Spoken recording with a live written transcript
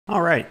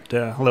All right.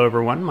 Hello,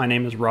 everyone. My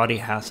name is Roddy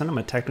Hassan. I'm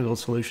a technical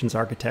solutions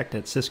architect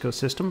at Cisco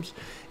Systems,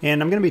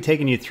 and I'm going to be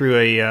taking you through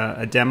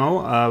a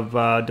demo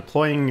of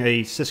deploying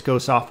a Cisco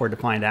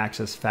Software-Defined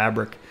Access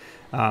fabric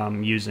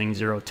using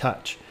Zero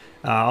Touch.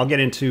 I'll get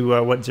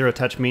into what Zero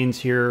Touch means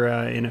here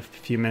in a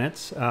few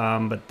minutes,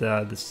 but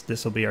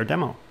this will be our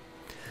demo.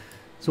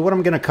 So what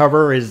I'm going to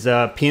cover is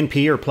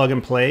PnP or plug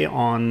and play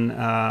on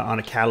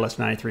a Catalyst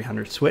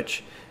 9300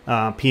 switch.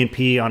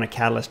 PnP on a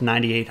Catalyst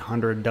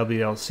 9800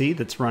 WLC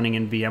that's running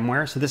in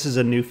VMware. So this is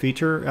a new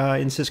feature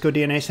in Cisco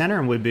DNA Center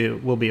and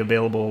will be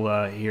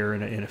available here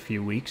in a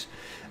few weeks.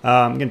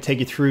 I'm going to take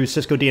you through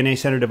Cisco DNA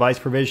Center device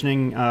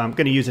provisioning. I'm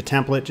going to use a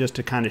template just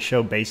to kind of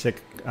show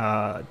basic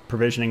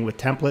provisioning with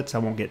templates. I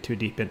won't get too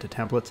deep into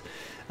templates.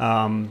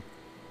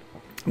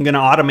 I'm going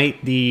to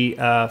automate the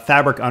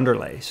fabric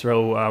underlay.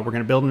 So we're going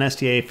to build an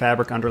SDA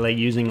fabric underlay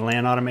using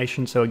LAN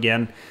automation. So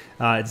again,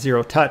 it's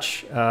Zero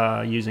Touch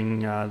using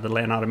the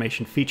LAN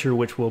automation feature,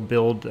 which will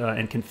build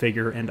and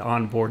configure and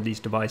onboard these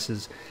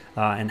devices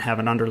and have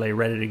an underlay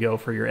ready to go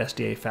for your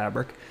SDA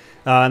fabric.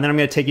 And then I'm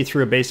going to take you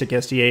through a basic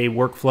SDA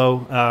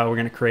workflow. We're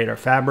going to create our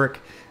fabric.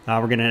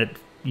 We're going to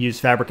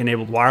use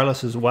fabric-enabled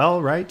wireless as well,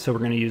 right? So we're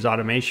going to use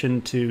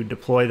automation to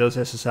deploy those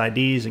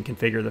SSIDs and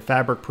configure the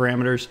fabric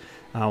parameters.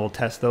 We'll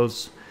test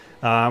those.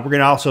 We're going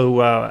to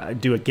also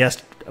do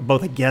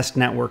both a guest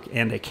network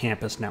and a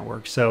campus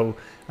network. So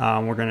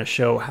we're going to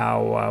show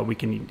how we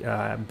can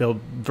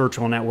build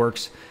virtual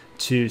networks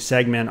to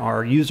segment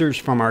our users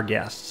from our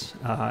guests.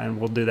 And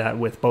we'll do that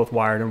with both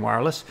wired and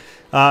wireless.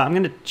 I'm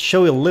going to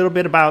show you a little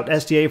bit about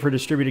SDA for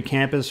distributed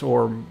campus,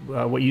 or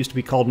what used to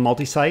be called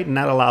multisite, and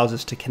that allows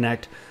us to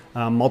connect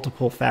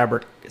multiple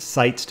fabric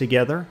sites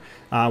together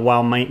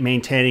while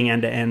maintaining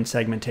end-to-end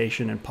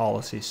segmentation and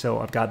policy. So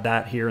I've got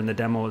that here in the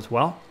demo as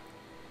well.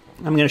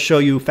 I'm going to show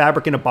you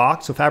Fabric in a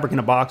Box. So Fabric in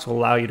a Box will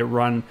allow you to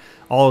run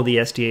all of the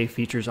SDA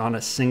features on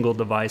a single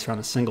device or on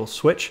a single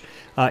switch,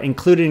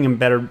 including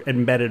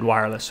embedded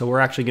wireless. So we're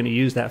actually going to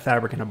use that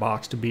Fabric in a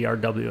Box to be our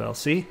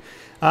WLC.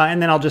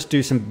 And then I'll just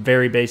do some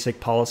very basic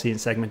policy and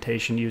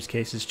segmentation use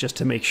cases just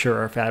to make sure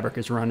our fabric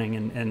is running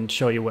and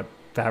show you what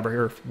fabric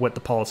or what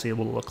the policy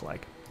will look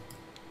like.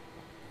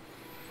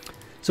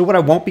 So what I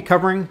won't be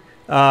covering,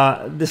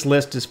 this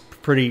list is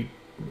pretty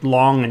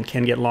long and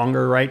can get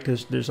longer, right?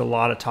 Because there's a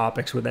lot of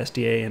topics with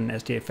SDA and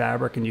SDA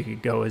fabric, and you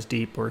could go as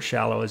deep or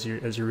shallow as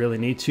you really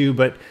need to.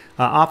 But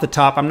off the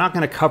top, I'm not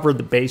going to cover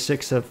the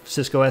basics of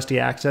Cisco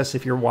SD-Access.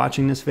 If you're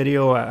watching this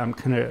video, I'm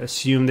going to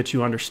assume that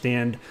you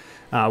understand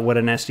what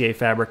an SDA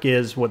fabric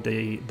is, what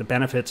the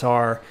benefits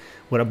are,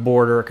 what a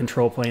border, a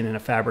control plane, and a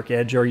fabric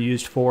edge are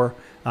used for.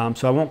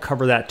 So I won't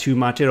cover that too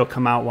much. It'll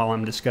come out while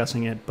I'm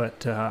discussing it,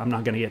 but I'm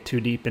not going to get too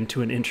deep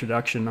into an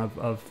introduction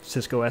of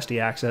Cisco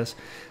SD-Access.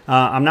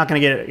 I'm not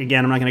going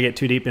to get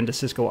too deep into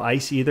Cisco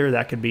ICE either.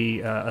 That could be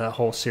a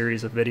whole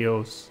series of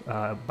videos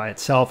by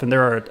itself, and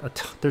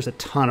there's a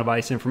ton of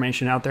ICE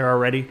information out there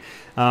already.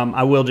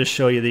 I will just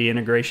show you the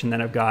integration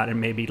that I've got and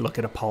maybe look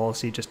at a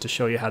policy just to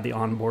show you how the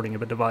onboarding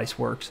of a device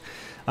works.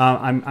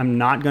 I'm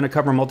not going to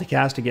cover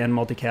multicast. Again,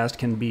 multicast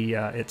can be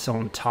its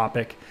own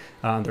topic.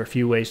 There are a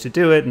few ways to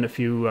do it and a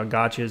few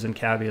gotchas and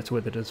caveats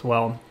with it as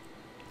well.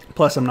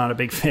 Plus, I'm not a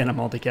big fan of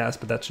multicast,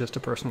 but that's just a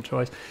personal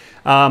choice.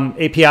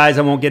 APIs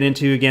I won't get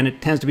into. Again,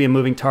 it tends to be a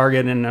moving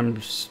target, and I'm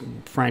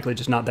frankly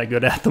just not that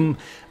good at them.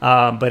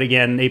 But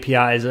again,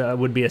 APIs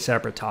would be a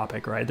separate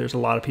topic, right? There's a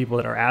lot of people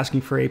that are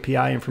asking for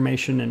API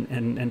information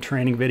and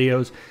training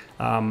videos.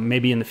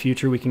 Maybe in the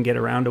future we can get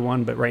around to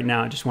one, but right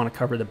now I just want to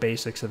cover the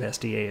basics of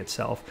SDA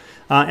itself.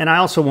 And I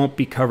also won't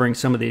be covering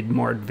some of the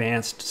more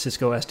advanced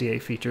Cisco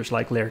SDA features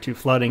like Layer 2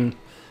 flooding,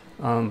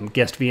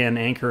 guest VN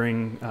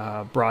anchoring,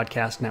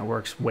 broadcast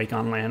networks, wake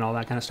on LAN, all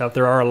that kind of stuff.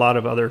 There are a lot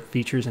of other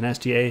features in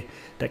SDA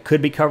that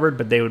could be covered,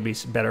 but they would be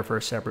better for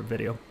a separate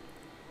video.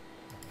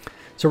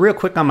 So real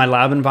quick on my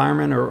lab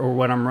environment or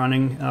what I'm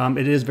running,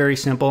 it is very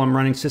simple. I'm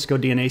running Cisco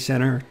DNA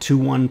Center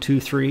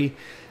 2123.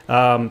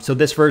 So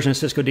this version of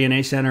Cisco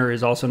DNA Center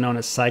is also known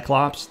as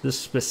Cyclops. This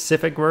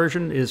specific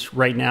version is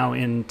right now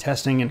in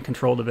testing and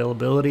controlled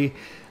availability.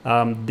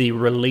 The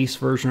release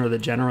version, or the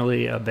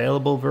generally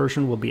available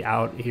version, will be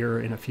out here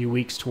in a few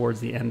weeks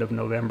towards the end of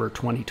November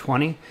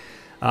 2020.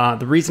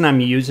 The reason I'm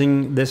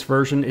using this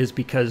version is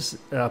because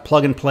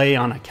plug and play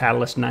on a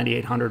Catalyst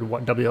 9800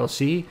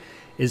 WLC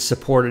is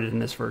supported in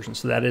this version.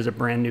 So that is a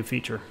brand new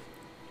feature.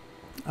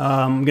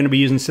 I'm going to be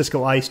using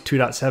Cisco ICE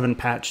 2.7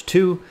 patch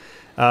 2.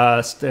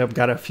 I've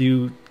got a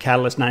few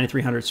Catalyst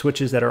 9300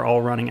 switches that are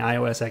all running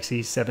iOS XE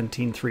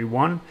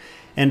 17.3.1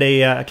 and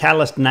a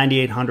Catalyst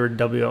 9800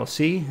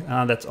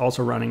 WLC that's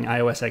also running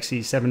iOS XE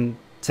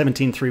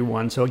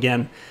 17.3.1. So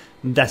again,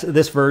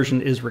 this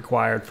version is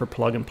required for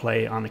plug and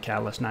play on the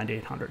Catalyst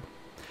 9800.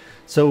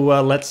 So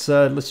let's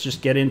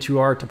just get into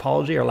our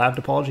topology, our lab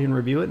topology, and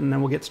review it, and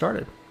then we'll get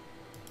started.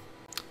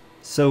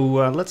 So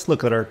let's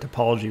look at our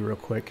topology real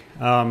quick.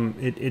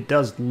 It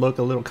does look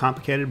a little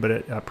complicated,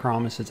 but I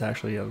promise it's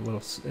actually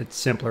it's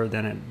simpler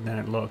than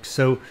it looks.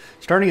 So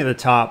starting at the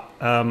top,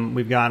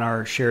 we've got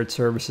our shared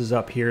services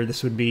up here.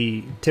 This would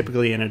be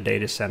typically in a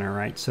data center,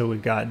 right? So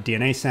we've got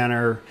DNA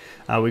Center,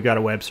 we've got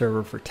a web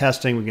server for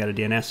testing, we've got a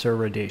DNS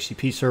server, a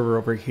DHCP server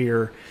over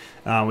here.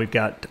 We've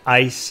got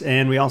ICE,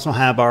 and we also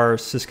have our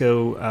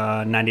Cisco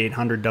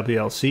 9800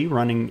 WLC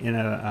running in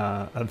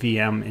a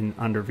VM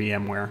under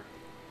VMware.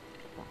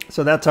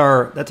 So that's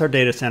our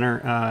data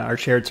center, our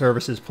shared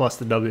services plus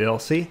the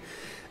WLC,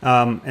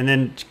 and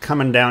then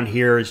coming down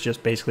here is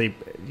just basically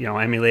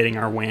emulating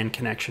our WAN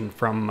connection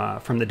from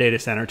the data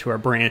center to our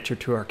branch or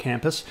to our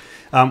campus.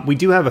 We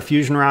do have a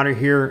Fusion router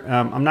here.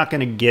 I'm not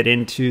going to get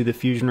into the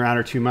Fusion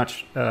router too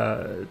much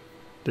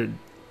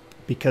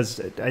because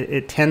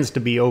it tends to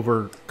be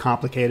over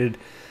complicated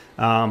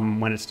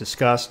when it's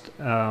discussed,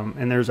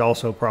 and there's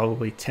also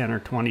probably 10 or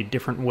 20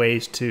 different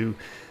ways to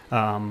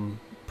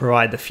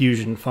provide the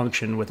Fusion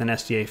function with an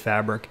SDA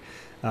fabric,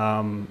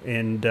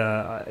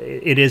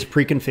 it is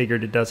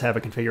pre-configured. It does have a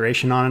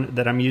configuration on it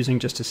that I'm using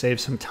just to save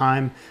some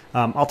time.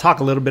 I'll talk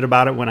a little bit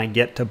about it when I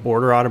get to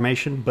border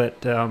automation, but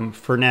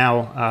for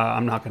now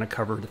I'm not going to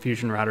cover the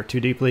Fusion router too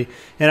deeply,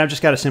 and I've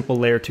just got a simple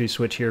layer 2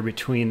 switch here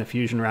between the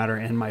Fusion router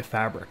and my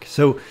fabric.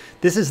 So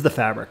this is the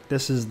fabric.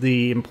 This is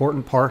the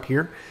important part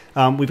here.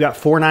 We've got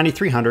 4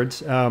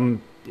 9300s.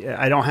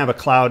 I don't have a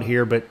cloud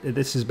here, but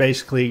this is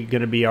basically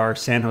going to be our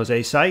San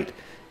Jose site,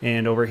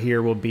 and over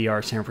here will be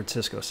our San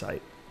Francisco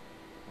site.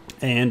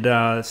 And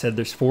said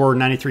there's 4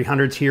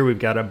 9300s here. We've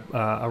got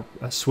a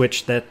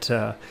switch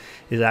that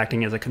is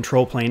acting as a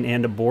control plane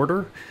and a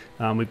border.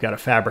 We've got a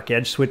fabric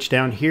edge switch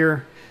down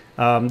here.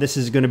 This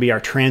is going to be our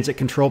transit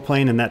control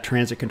plane, and that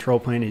transit control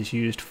plane is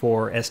used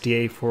for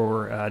SDA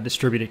for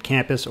distributed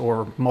campus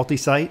or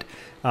multi-site.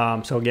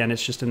 So again,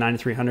 it's just a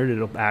 9300.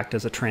 It'll act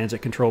as a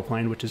transit control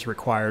plane, which is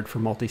required for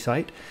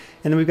multi-site.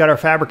 And then we've got our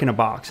fabric in a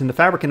box. And the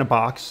fabric in a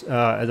box,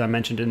 as I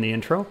mentioned in the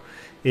intro,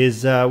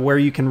 is where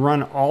you can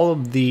run all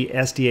of the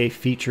SDA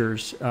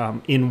features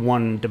in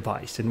one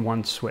device, in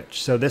one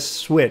switch. So this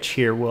switch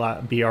here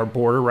will be our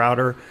border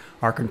router,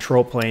 our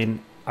control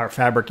plane, our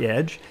fabric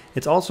edge.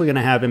 It's also going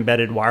to have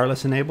embedded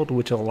wireless enabled,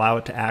 which will allow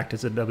it to act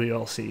as a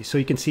WLC. So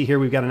you can see here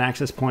we've got an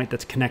access point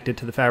that's connected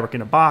to the fabric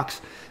in a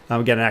box.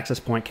 We've got an access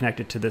point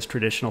connected to this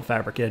traditional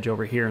fabric edge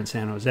over here in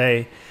San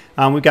Jose.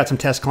 We've got some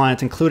test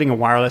clients, including a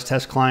wireless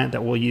test client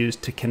that we'll use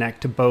to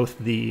connect to both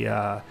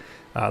the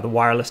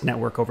wireless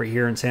network over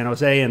here in San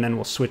Jose, and then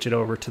we'll switch it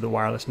over to the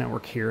wireless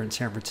network here in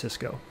San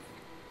Francisco.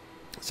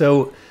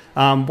 So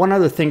one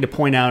other thing to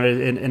point out,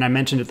 and I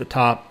mentioned at the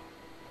top,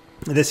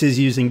 this is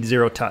using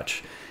zero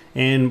touch.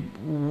 And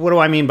what do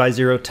I mean by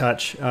zero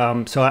touch?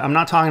 So I'm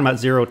not talking about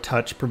zero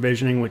touch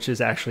provisioning, which is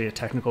actually a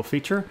technical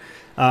feature.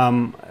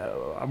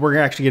 We're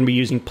actually going to be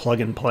using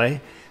plug and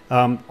play.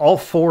 All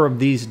 4 of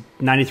these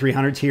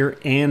 9300s here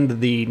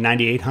and the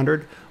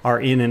 9800 are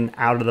in an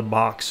out of the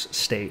box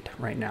state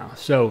right now.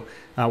 So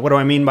what do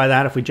I mean by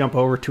that? If we jump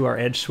over to our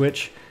edge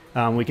switch,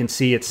 we can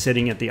see it's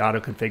sitting at the auto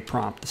config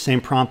prompt, the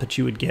same prompt that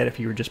you would get if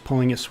you were just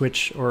pulling a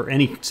switch or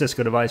any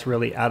Cisco device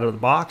really out of the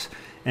box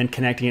and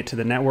connecting it to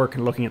the network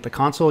and looking at the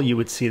console. You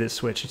would see this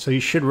switch. So you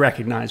should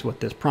recognize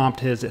what this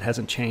prompt is. It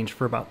hasn't changed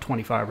for about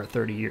 25 or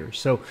 30 years.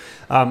 So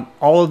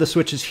all of the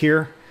switches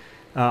here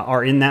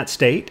are in that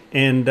state,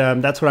 and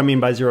that's what I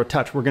mean by zero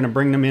touch. We're going to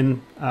bring them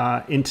in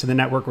into the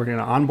network. We're going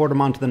to onboard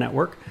them onto the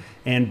network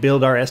and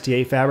build our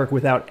SDA fabric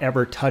without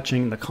ever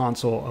touching the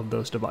console of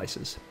those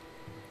devices.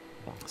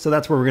 So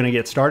that's where we're going to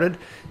get started,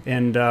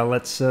 and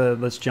let's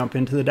jump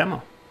into the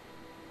demo.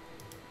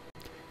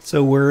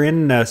 So we're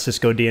in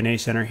Cisco DNA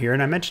Center here,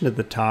 and I mentioned at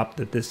the top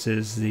that this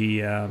is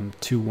the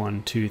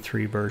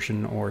 2.1.2.3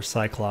 version, or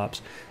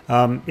Cyclops.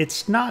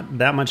 It's not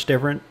that much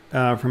different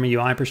from a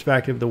UI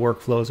perspective. The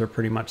workflows are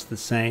pretty much the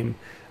same.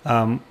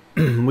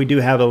 We do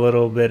have a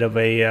little bit of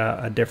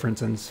a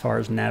difference as far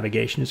as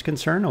navigation is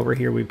concerned. Over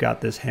here we've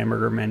got this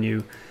hamburger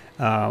menu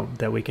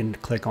that we can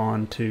click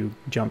on to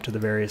jump to the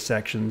various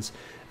sections,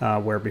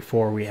 where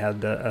before we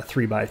had a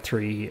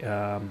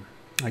 3x3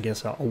 I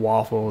guess a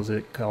waffle, is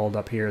it called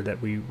up here,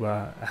 that we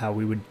how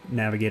we would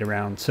navigate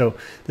around. So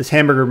this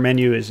hamburger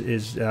menu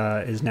is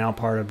now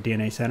part of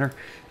DNA Center,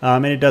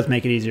 and it does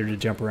make it easier to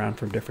jump around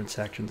from different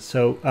sections.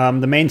 So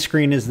the main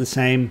screen is the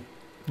same.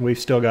 We've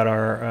still got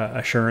our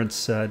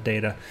assurance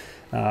data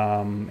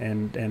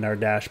and our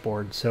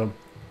dashboard. So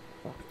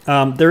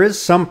there is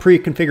some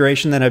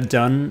pre-configuration that I've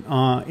done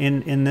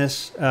in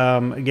this,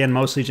 again,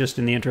 mostly just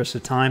in the interest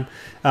of time.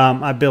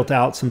 I built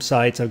out some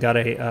sites. I've got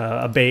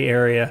a Bay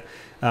Area,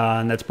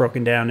 and that's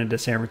broken down into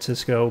San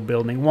Francisco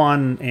Building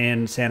 1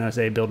 and San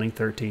Jose Building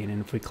 13.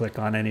 And if we click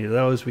on any of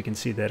those, we can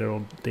see that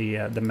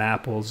the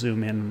map will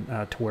zoom in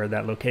to where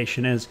that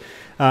location is.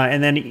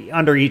 And then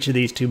under each of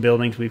these 2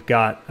 buildings, we've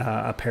got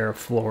a pair of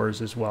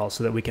floors as well,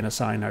 so that we can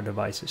assign our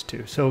devices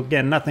to. So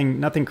again,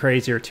 nothing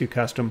crazy or too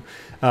custom,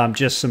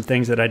 just some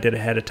things that I did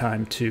ahead of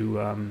time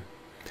to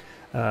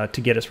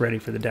to get us ready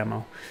for the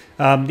demo.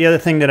 The other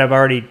thing that I've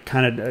already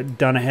kind of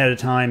done ahead of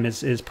time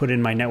is put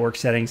in my network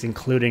settings,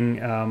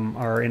 including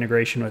our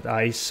integration with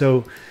ICE.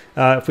 So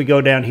if we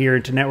go down here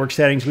into network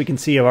settings, we can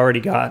see I've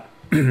already got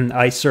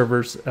ICE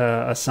servers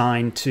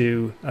assigned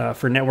to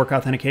for network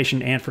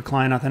authentication and for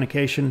client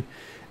authentication.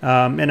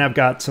 And I've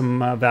got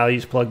some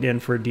values plugged in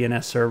for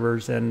DNS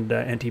servers and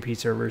NTP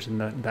servers and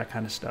that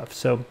kind of stuff.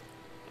 So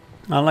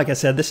like I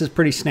said, this is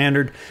pretty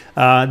standard.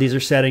 These are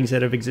settings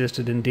that have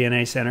existed in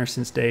DNA Center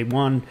since day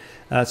one,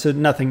 so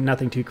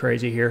nothing too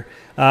crazy here.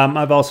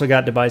 I've also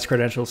got device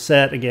credentials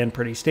set, again,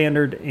 pretty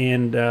standard,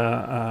 and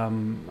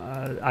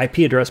IP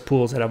address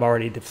pools that I've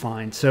already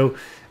defined. So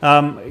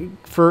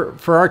for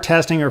our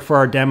testing or for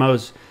our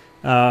demos,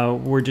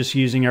 we're just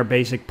using our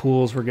basic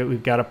pools.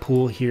 We've got a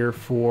pool here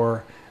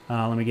for,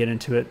 let me get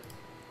into it.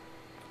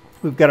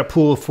 We've got a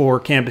pool for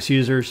campus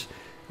users.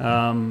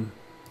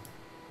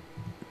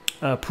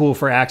 A pool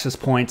for access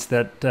points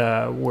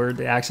that where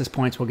the access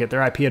points will get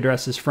their IP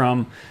addresses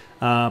from,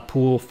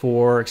 pool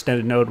for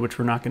extended node, which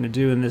we're not going to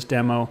do in this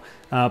demo,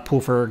 pool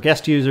for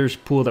guest users,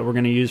 pool that we're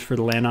going to use for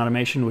the LAN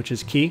automation, which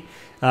is key,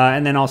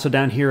 and then also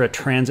down here a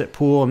transit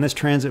pool, and this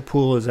transit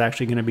pool is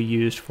actually going to be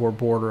used for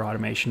border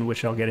automation,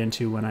 which I'll get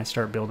into when I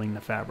start building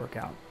the fabric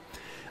out.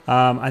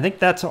 I think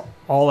that's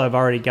all I've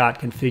already got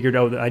configured.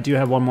 Oh, I do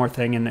have one more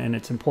thing, and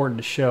it's important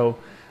to show.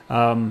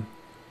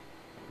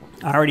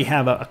 I already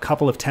have a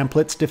couple of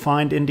templates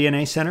defined in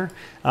DNA Center.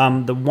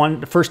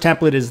 The first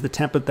template is the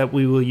template that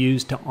we will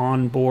use to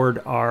onboard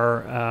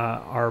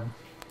our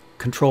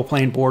control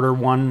plane border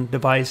 1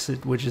 device,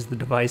 which is the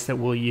device that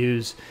we'll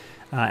use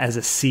as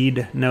a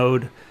seed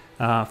node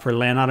for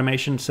LAN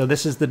automation. So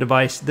this is the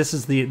device. This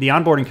is the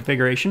onboarding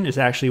configuration is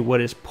actually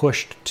what is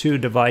pushed to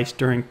device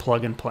during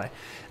plug and play.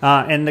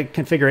 And the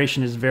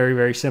configuration is very,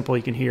 very simple.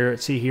 You can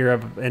see here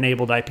I've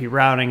enabled IP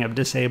routing. I've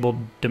disabled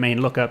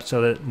domain lookup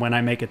so that when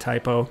I make a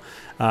typo,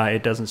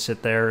 it doesn't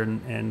sit there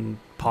and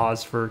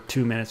pause for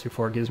 2 minutes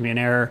before it gives me an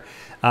error.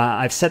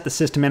 I've set the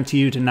system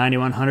MTU to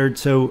 9100.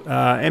 So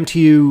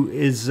MTU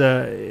is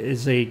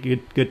a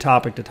good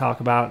topic to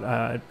talk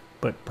about,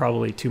 but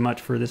probably too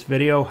much for this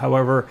video.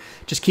 However,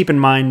 just keep in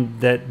mind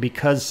that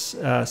because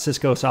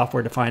Cisco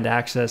Software-Defined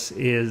Access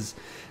is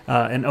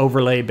an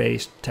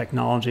overlay-based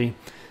technology,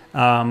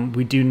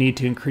 we do need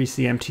to increase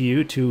the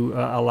MTU to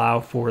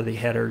allow for the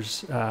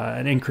headers,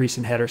 an increase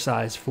in header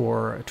size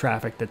for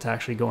traffic that's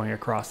actually going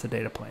across the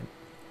data plane.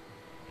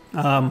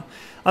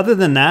 Other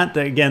than that,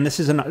 again, this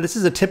is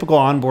a typical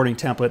onboarding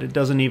template.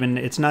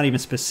 It's not even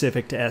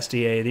specific to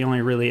SDA. The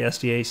only really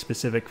SDA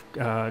specific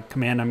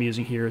command I'm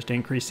using here is to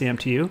increase the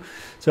MTU.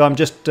 So I'm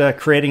just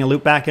creating a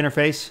loopback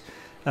interface,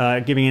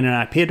 giving it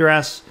an IP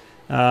address,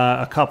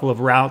 a couple of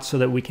routes so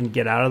that we can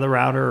get out of the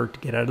router or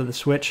get out of the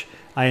switch.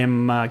 I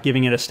am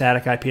giving it a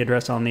static IP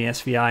address on the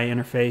SVI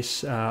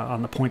interface,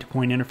 on the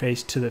point-to-point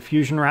interface to the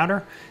Fusion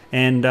router,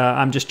 and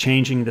I'm just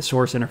changing the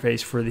source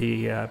interface for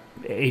the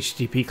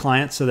HTTP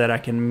client so that I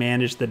can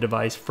manage the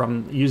device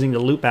from using the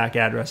loopback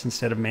address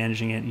instead of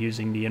managing it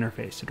using the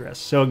interface address.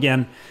 So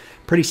again,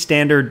 pretty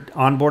standard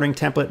onboarding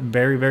template,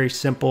 very, very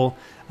simple.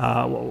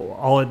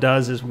 All it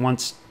does is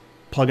once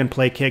plug and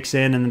play kicks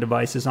in and the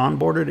device is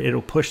onboarded,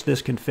 it'll push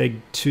this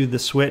config to the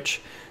switch.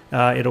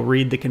 It'll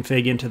read the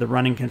config into the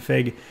running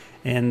config,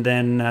 and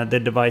then the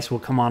device will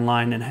come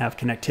online and have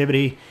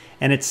connectivity.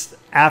 And it's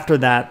after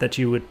that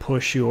you would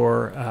push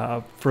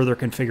your further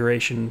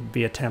configuration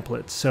via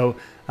templates. So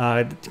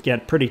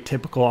again, pretty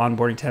typical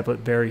onboarding template,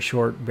 very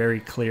short,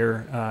 very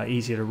clear,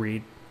 easy to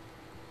read.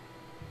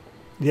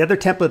 The other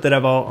template that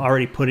I've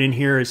already put in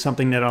here is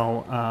something that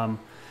I'll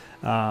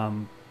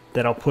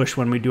push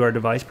when we do our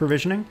device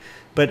provisioning,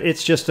 but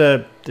it's just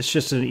an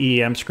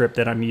EEM script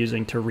that I'm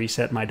using to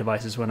reset my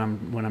devices when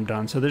I'm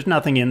done. So there's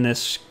nothing in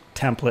this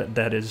template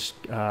that is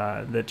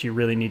that you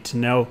really need to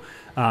know.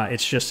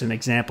 It's just an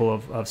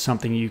example of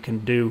something you can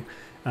do.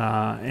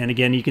 And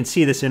again, you can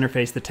see this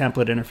interface, the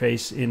template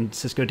interface in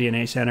Cisco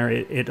DNA Center.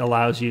 It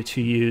allows you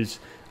to use,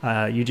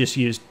 you just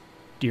use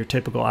your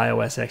typical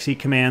iOS XE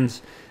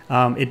commands.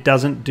 It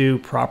doesn't do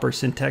proper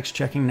syntax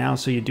checking now,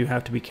 so you do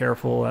have to be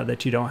careful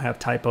that you don't have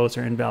typos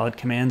or invalid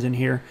commands in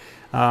here.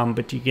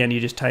 But again, you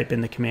just type in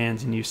the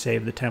commands and you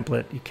save the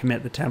template, you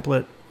commit the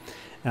template,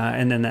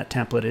 and then that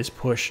template is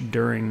pushed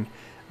during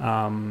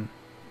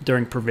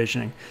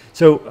provisioning.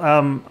 So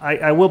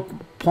I will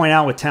point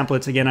out with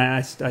templates, again,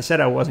 I said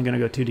I wasn't going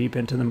to go too deep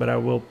into them, but I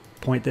will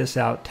point this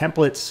out.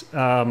 Templates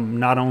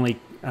not only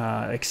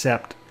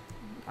accept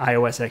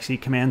iOS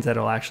XE commands that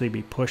will actually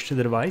be pushed to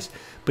the device,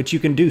 but you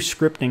can do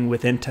scripting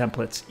within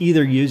templates,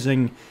 either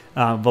using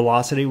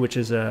Velocity, which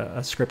is a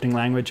scripting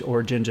language,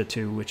 or Jinja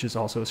 2, which is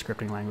also a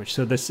scripting language.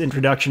 So this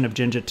introduction of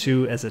Jinja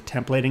 2 as a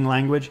templating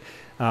language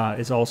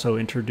is also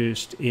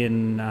introduced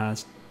in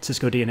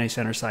Cisco DNA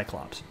Center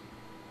Cyclops.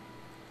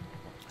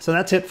 So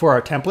that's it for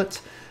our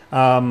templates.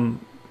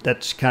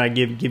 That's kind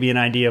of give you an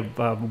idea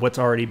of what's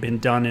already been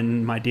done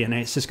in my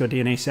Cisco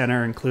DNA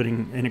Center,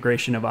 including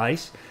integration of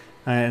ICE.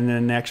 And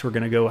then next we're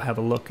going to go have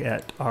a look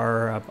at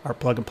our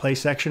plug and play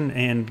section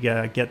and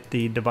get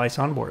the device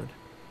onboarded.